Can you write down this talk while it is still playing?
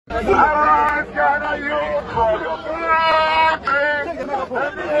This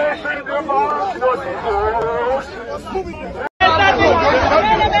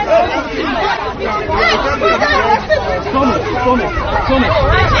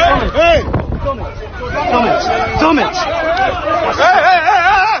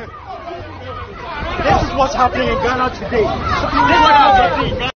is what's happening in Ghana today. This is what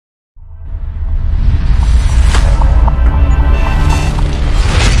happening.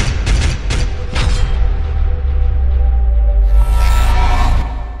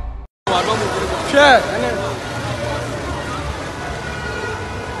 Sure.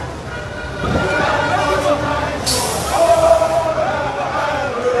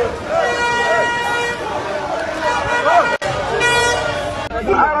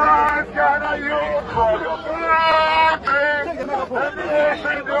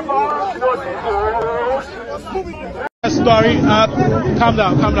 Story. Calm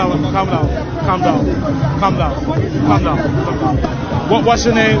down. What's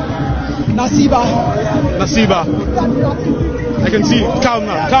your name? Nasiba. I can see. Calm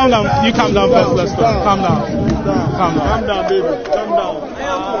down. You calm down first. Let's go. Calm down, baby. Calm down.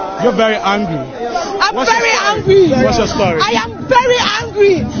 You're very angry. I'm very angry. What's your story? I am very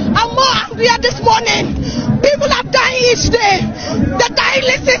angry. I'm more angrier this morning. People are dying each day. The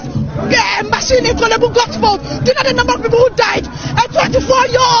dialysis machine in Xposed. Do you know the number of people who died? A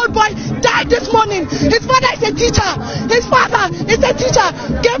 24-year-old boy died this morning. His father is a teacher.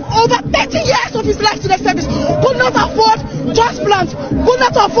 Gave over 30 years of his life to the service. Could not afford transplants. Could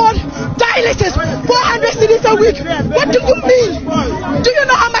not afford dialysis. 400 cedis a week. What do you mean? Do you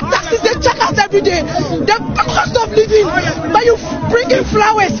know how much taxes they check out every day? The cost of living. But you bring in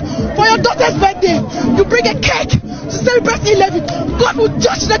flowers for your daughter's birthday. You bring a cake to celebrate 11. God will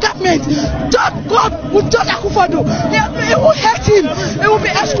judge the government. God will judge Akufo-Addo. It will hurt him. It will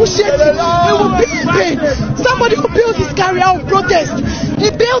be excruciating. It will be in pain. Somebody who built his career on protest. He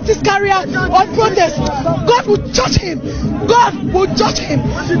built his career on protest. God will judge him.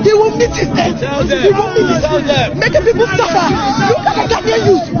 He will meet his end. He will meet his end. Making people suffer. Look at the Ghanaian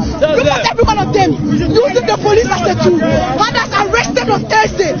youth. Look at every one of them using the police as a tool. Others arrested on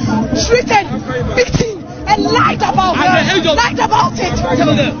Thursday, treated, beaten, and lied about it.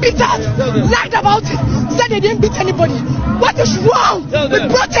 Peters lied about it. Said they didn't beat anybody. What is wrong with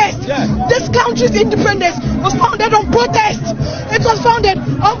protest? This country's independence was founded on protest. It was founded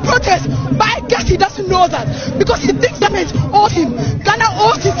on protest. But I guess he doesn't know that because he thinks government owes him. Ghana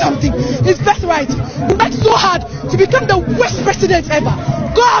owes him something. His birthright. He worked so hard to become the worst president ever.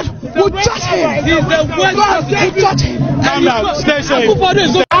 God will judge him. God will judge him. Calm down. Stay safe.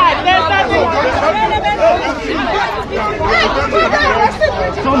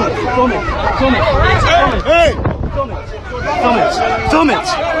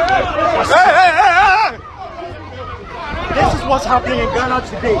 This is what's happening in Ghana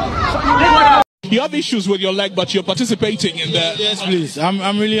today. You have issues with your leg, but you're participating in the... Yes, please.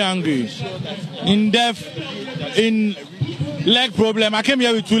 I'm really angry. In leg problem. I came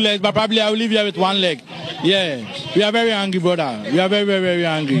here with 2 legs, but probably I will leave here with 1 leg. Yeah, we are very angry, brother. We are very, very, very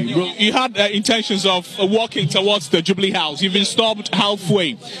angry. Bro. You had intentions of walking towards the Jubilee House. You've been stopped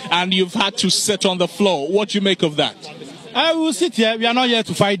halfway, and you've had to sit on the floor. What do you make of that? I will sit here. We are not here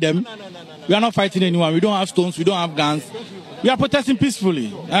to fight them. We are not fighting anyone. We don't have stones. We don't have guns. We are protesting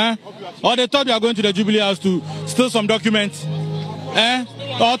peacefully. Or they thought we are going to the Jubilee House to steal some documents.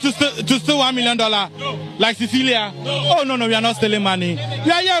 Or to steal $1 million like Cecilia. Oh, no, we are not stealing money.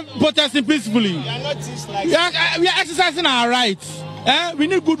 We are here protesting peacefully. We are exercising our rights. We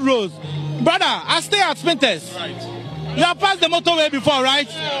need good roads. Brother, I stay at Spinters. You have passed the motorway before, right?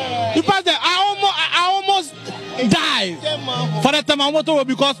 You passed the... I almost died for the motorway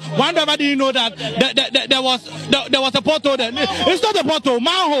because one driver didn't know that there was a pothole there. It's not a pothole,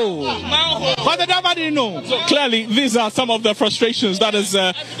 manhole. But the driver didn't know. So clearly, these are some of the frustrations that is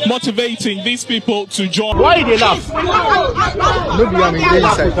motivating these people to join. Why they laugh? Maybe I'm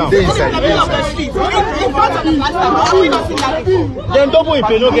inside. Then don't go in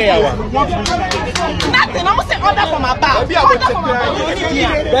Penoge. Nothing. I'm saying order from above.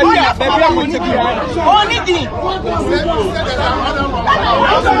 Only thing.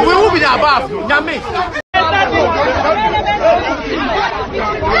 We will be there above. Yami.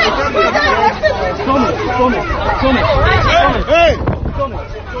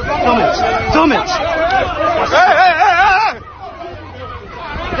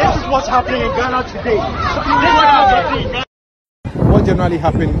 This is what's happening in Ghana today. What generally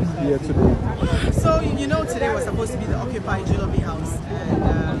happened here today? So, you know, today was supposed to be the Occupy Jubilee House,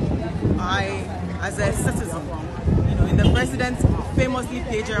 and I, as a citizen, You know, in the president famously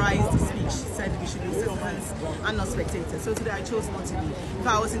plagiarized speech, said we should be citizens and not spectators. So today I chose not to be. If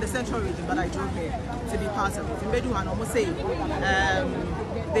I was in the central region, but I drove here to be part of it. In Bedu, I almost say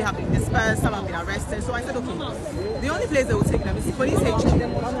they have been dispersed, some have been arrested. So I said, okay, the only place they will take them is the police HQ,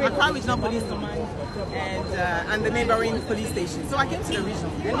 Accra Regional Police Command, and the neighboring police station. So I came to the region,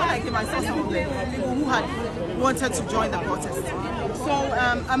 and when I came, I saw some of the people who had wanted to join the protest. So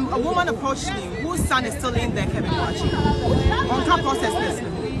a woman approached me whose son is still in there, Kevin Wachi, on top protesters.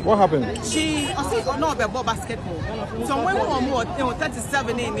 What happened? She, I said, oh no, about basketball. So when we were more,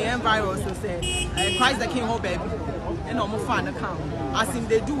 37 in the environs, so say, Christ the King, oh baby, and no more fan account, as in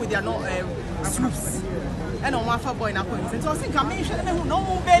they do with their sloops. And on one for boy in a point. And so I think I mentioned no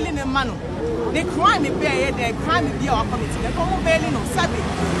more bailing in Manu. They crime in Bay, they crime in our committee. They come bailing on Sabi.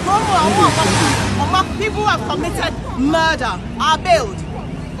 People who have committed murder are bailed.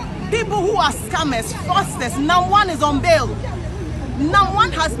 People who are scammers, fraudsters, no one is on bail. No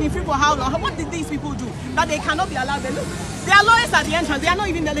one has been free for how long? What did these people do? That they cannot be allowed there? Look, there are lawyers at the entrance. They are not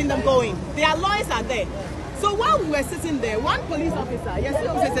even letting them go in. Their lawyers are there. So while we were sitting there, one police officer, yes,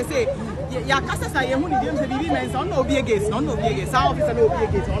 he say, "Ya casa sa ye huni dim se bibi men so no be against, no be against. Our officer no be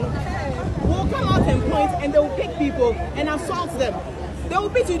against. Will come out and point, and they will pick people and assault them. They will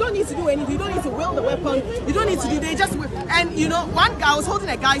beat you. You don't need to do anything. You don't need to wield the weapon. You don't need to do. They just and you know, one guy was holding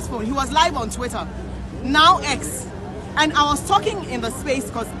a guy's phone. He was live on Twitter, now X. And I was talking in the space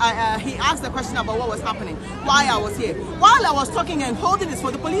because he asked a question about what was happening, why I was here. While I was talking and holding his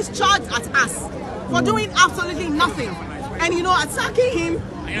phone, the police charged at us for doing absolutely nothing. And you know, attacking him,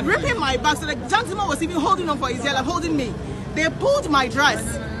 ripping my back. So the gentleman was even holding on for his hair, like holding me. They pulled my dress.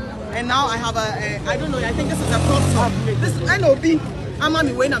 And now I have I don't know, I think this is a crop top. This NOB, I'm on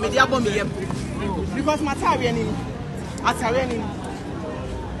my way now, because my Tarian.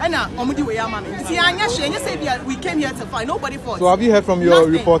 We came here to find nobody fought. So have you heard from your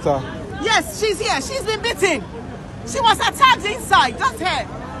reporter? Yes, she's here. She's been beaten. She was attacked inside. That's her.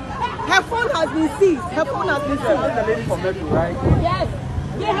 Her phone has been seized. Her phone has been seized. That's the lady from Metro, right? Yes.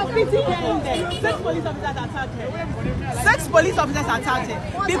 They have beaten her in there. 6 police officers attacked her. 6 police officers attacked her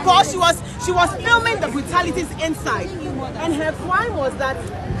because she was filming the brutalities inside. And her crime was that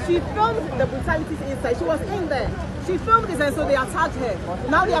she filmed the brutalities inside. She was in there. She filmed this, and so they attacked her.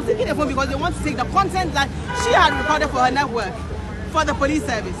 Now they are taking the phone because they want to take the content that she had recorded for her network, for the police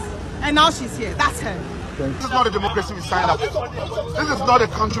service. And now she's here. That's her. This is not a democracy we signed up for. This is not a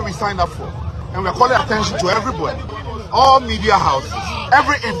country we signed up for. And we're calling attention to everybody. All media houses,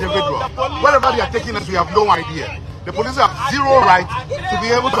 every individual. Wherever they are taking us, we have no idea. The police have zero right to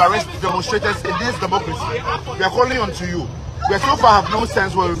be able to arrest demonstrators in this democracy. We are calling on to you. We so far have no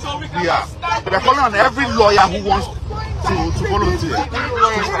sense where we are. We are calling on every lawyer who wants to volunteer.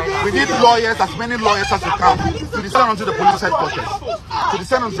 We need lawyers, as many lawyers as we can, to descend onto the police headquarters. To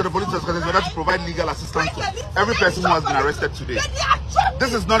descend onto the police headquarters in order to provide legal assistance to every person who has been arrested today.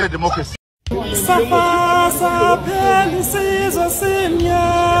 This is not a democracy.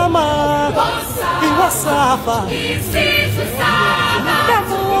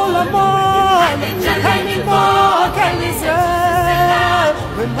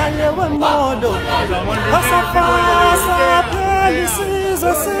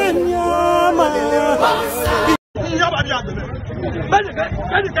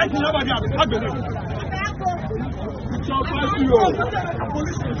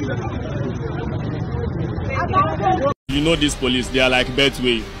 You know these police, they are like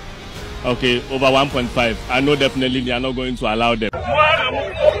Betway. Okay, over 1.5. I know definitely they are not going to allow them.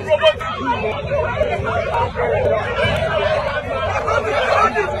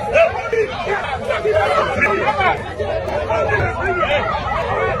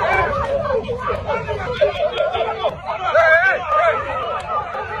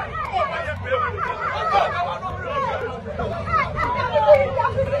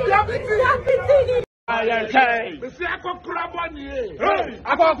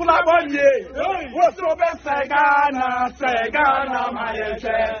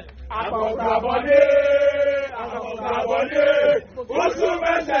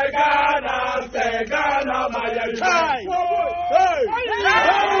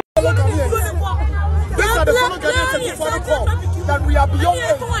 That we are beyond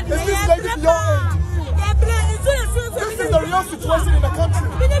age. Is this lady beyond age? This is the real situation in the country.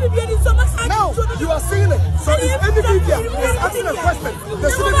 Now, you are seeing it. So if any media is asking a question, they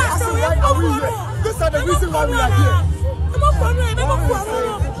shouldn't be asking why are we here. These are the reason why we are here. These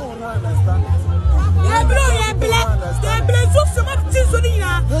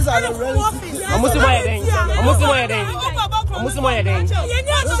are the realities.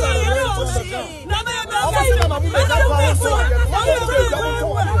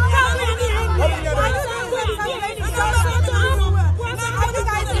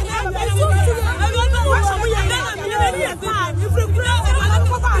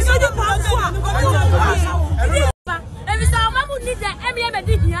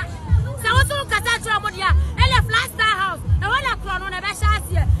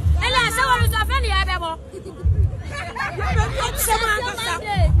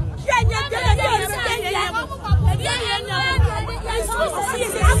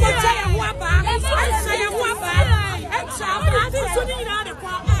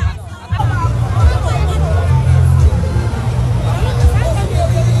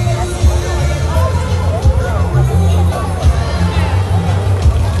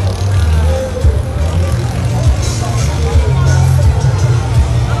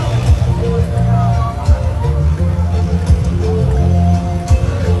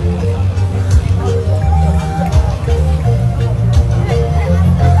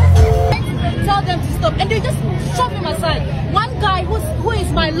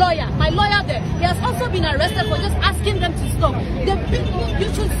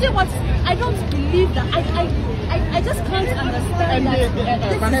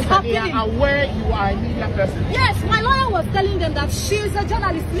 Aware you are a media person. Yes, my lawyer was telling them that she's a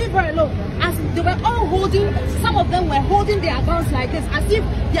journalist, leave her alone. As they were all holding, some of them were holding their guns like this, as if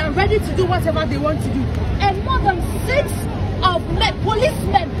they are ready to do whatever they want to do. And more than 6 of men,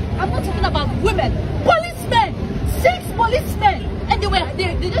 policemen, I'm not talking about women, policemen, 6 policemen, and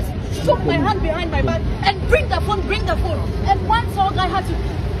they just shook my hand behind my back and bring the phone. And one tall guy had to,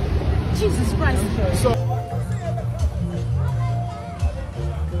 Jesus Christ. So.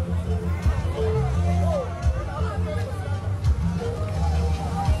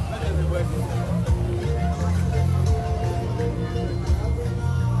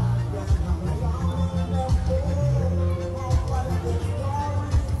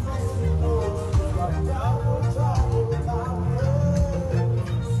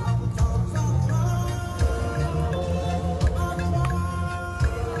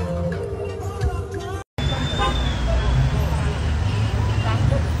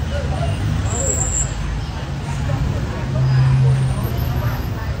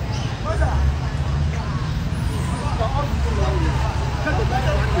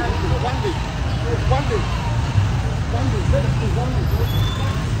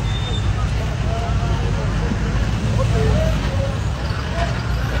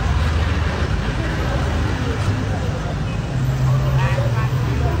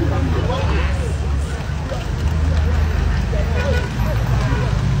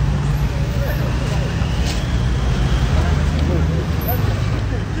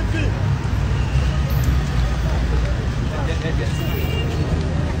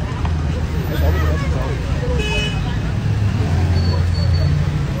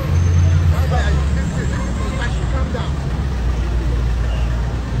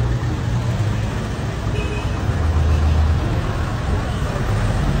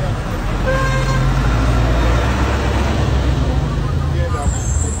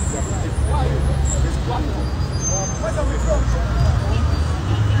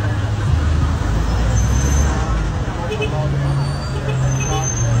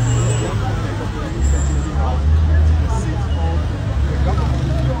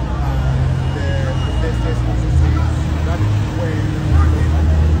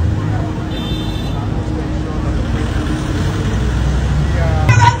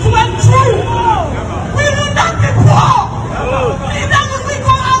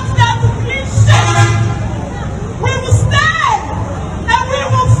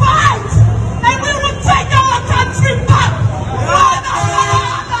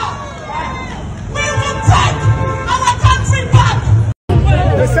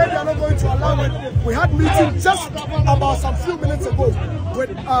 We had meeting just about some few minutes ago with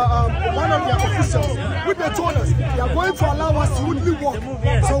one of their officials, which they told us they are going to allow us to only walk,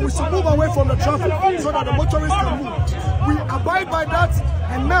 so we should move away from the traffic so that the motorists can move. We abide by that,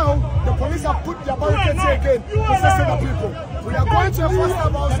 and now the police have put their barricades here again, possessing the people. We are going to enforce our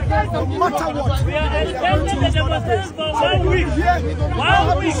laws no matter what. We are going to use one of this. So we will here, we don't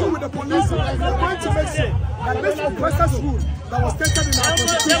have issue with the police. We are going to make sure that this oppressor's rule that was taken in our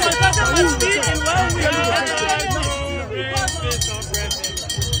Constitution.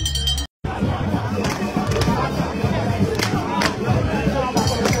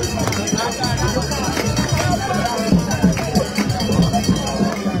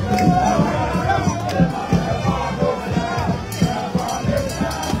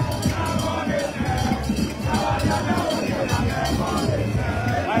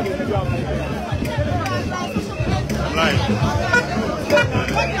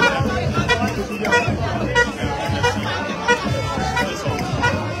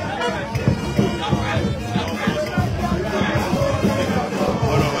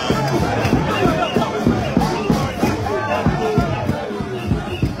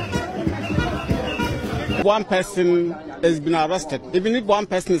 One person has been arrested. Even if one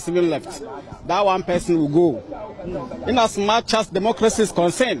person is even left, that one person will go. In as much as democracy is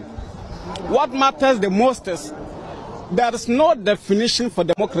concerned, what matters the most is there is no definition for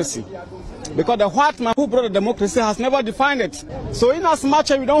democracy. Because the white man who brought the democracy has never defined it. So in as much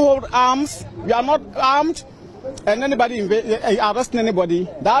as we don't hold arms, we are not armed, and anybody arresting anybody,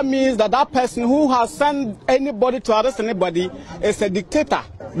 that means that that person who has sent anybody to arrest anybody is a dictator.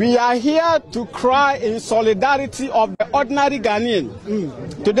 We are here to cry in solidarity of the ordinary Ghanaian.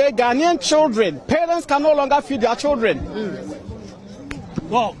 Today, Ghanaian children, parents can no longer feed their children.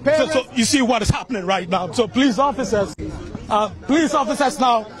 Well, so you see what is happening right now. So police officers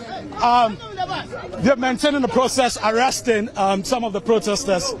now, they're maintaining the process, arresting some of the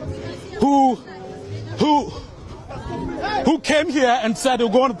protesters who came here and said they were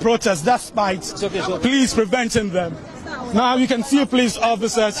going to protest despite police preventing them. Now you can see police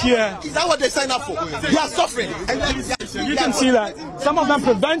officers here. Is that what they signed up for? They are suffering. You can see that some of them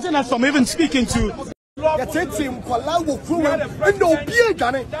preventing us from even speaking to. About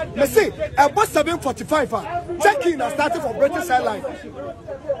 7:45. Check-in has started for British Airlines,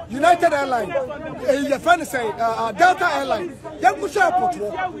 United Airlines, your friend is saying Delta Airlines. Young Bush Airport, you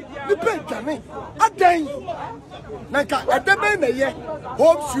pay Johnny. A day, Naka, at the man,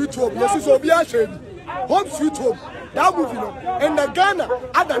 home sweet home, yes, is Obiashade, home sweet home. That movie, and the Ghana,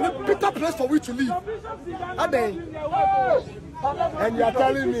 I don't know, better place for we to live. A day. And you are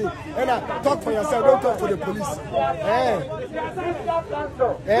telling me, and I talk for yourself, don't talk for the police.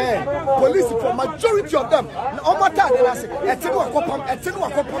 Police, for majority of them, all my time, I say,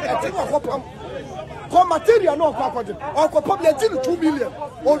 come material, no, or probably 2 million.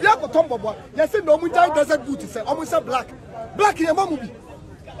 Or the other Tombo, yes, no, we doesn't do it, almost a black in a movie.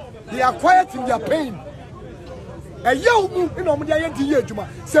 They are quiet in their pain. A young move in Omodia Juma,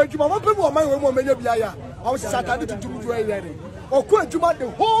 said Juma, people are my woman, maybe I was Saturday to do or quit Juma the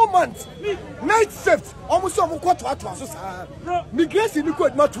whole month. Night shift, almost some quarter to us. Migration, you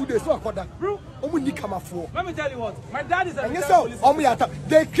could not 2 days, so I got that. Only come up for. Let me tell you what, my dad is a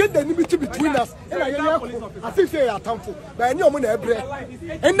they create the enmity between us. And I think they are harmful. But I know I'm and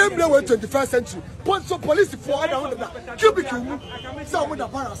then they were 21st century. So police for other cubicle, some with the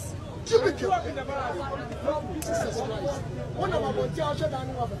paras. Cubicle. One of my judges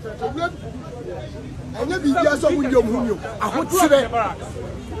and maybe yes, I would say,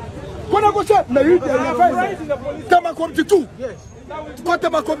 when I go to Tamakom to 2.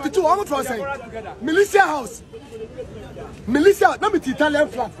 Tamakom to 2, I want to say, Militia House. Militia, not with Italian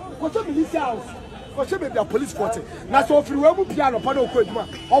flag. What's a Militia House? What's a police force? Now, so if you were piano, Pano Kudma,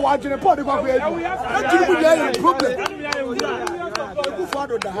 or I didn't put the problem.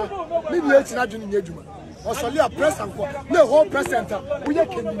 Maybe it's not in Yajuma. Or Solia press and no whole press center. We are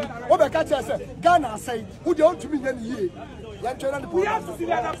killing you. Over Katia said, Ghana say, who don't to me any year. We have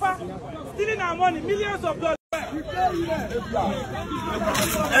to stealing our money, millions of dollars. And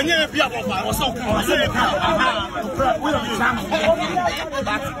you have was so